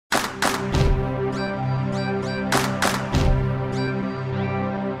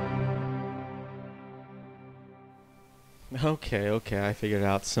Okay, I figured it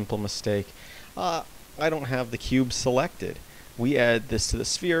out. Simple mistake. I don't have the cube selected. We add this to the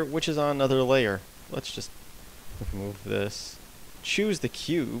sphere, which is on another layer. Let's just remove this. Choose the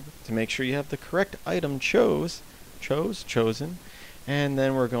cube to make sure you have the correct item chosen. And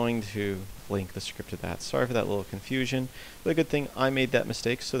then we're going to link the script to that. Sorry for that little confusion. But a good thing I made that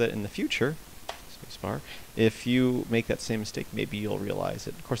mistake so that in the future, spacebar, if you make that same mistake, maybe you'll realize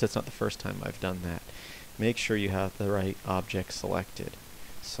it. Of course, that's not the first time I've done that. Make sure you have the right object selected.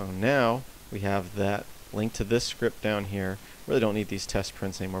 So now we have that linked to this script down here. Really don't need these test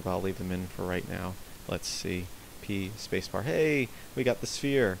prints anymore, but I'll leave them in for right now. Let's see. P spacebar. Hey, we got the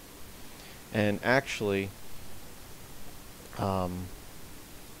sphere. And actually,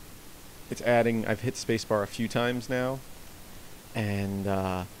 it's adding. I've hit spacebar a few times now, and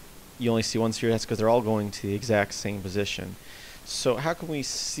you only see one sphere. That's because they're all going to the exact same position. So how can we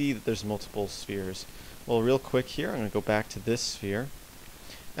see that there's multiple spheres? Well, real quick here, I'm going to go back to this sphere,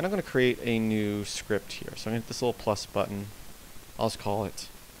 and I'm going to create a new script here. So I'm going to hit this little plus button. I'll just call it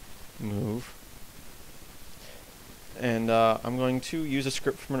move. And I'm going to use a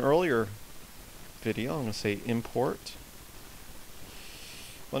script from an earlier video. I'm going to say import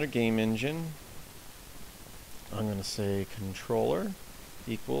Blender Game Engine. I'm going to say controller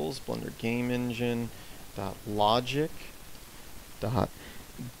equals Blender Game Engine dot logic dot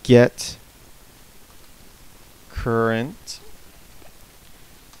get current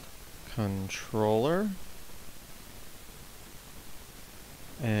controller.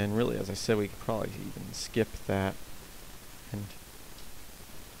 And really, as I said, we could probably even skip that and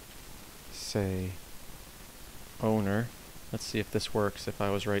say owner. Let's see if this works, if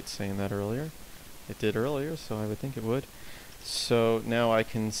I was right saying that earlier. It did earlier, so I would think it would. So now I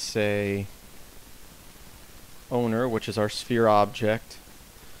can say owner, which is our sphere object,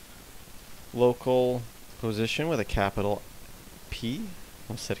 local position with a capital P,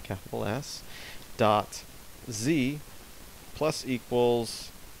 instead of capital S, dot Z plus equals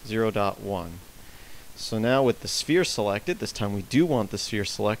 0.1. So now with the sphere selected, this time we do want the sphere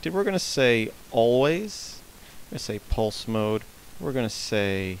selected, we're going to say always. We're going to say pulse mode. We're going to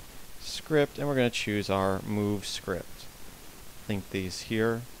say script, and we're going to choose our move script. Link these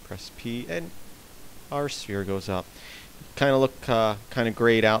here, press P, and our sphere goes up. Kind of look kind of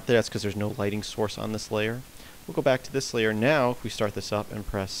grayed out there. That's because there's no lighting source on this layer. We'll go back to this layer now. If we start this up and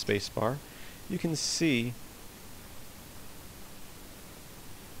press spacebar, you can see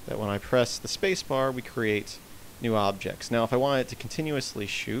that when I press the spacebar, we create new objects. Now, if I want it to continuously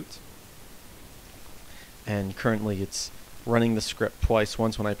shoot, and currently it's running the script twice,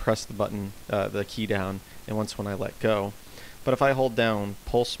 once when I press the button, the key down, and once when I let go. But if I hold down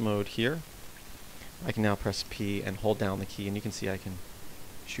pulse mode here, I can now press P and hold down the key, and you can see I can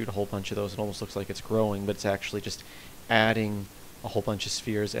shoot a whole bunch of those. It almost looks like it's growing, but it's actually just adding a whole bunch of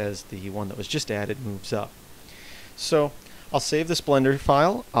spheres as the one that was just added moves up. So I'll save this Blender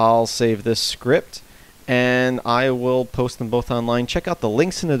file, I'll save this script, and I will post them both online. Check out the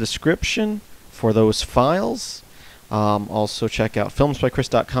links in the description for those files. Also check out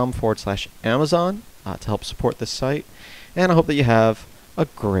filmsbychris.com/Amazon to help support this site. And I hope that you have a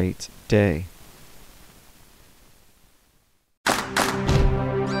great day.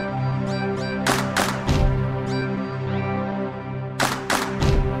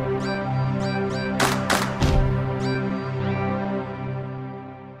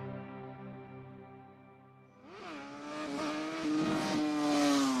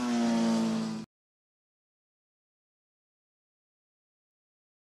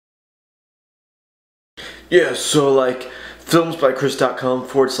 Yeah, so like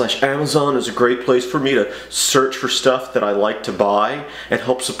filmsbychris.com/Amazon is a great place for me to search for stuff that I like to buy and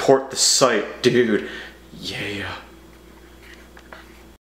help support the site. Dude, yeah.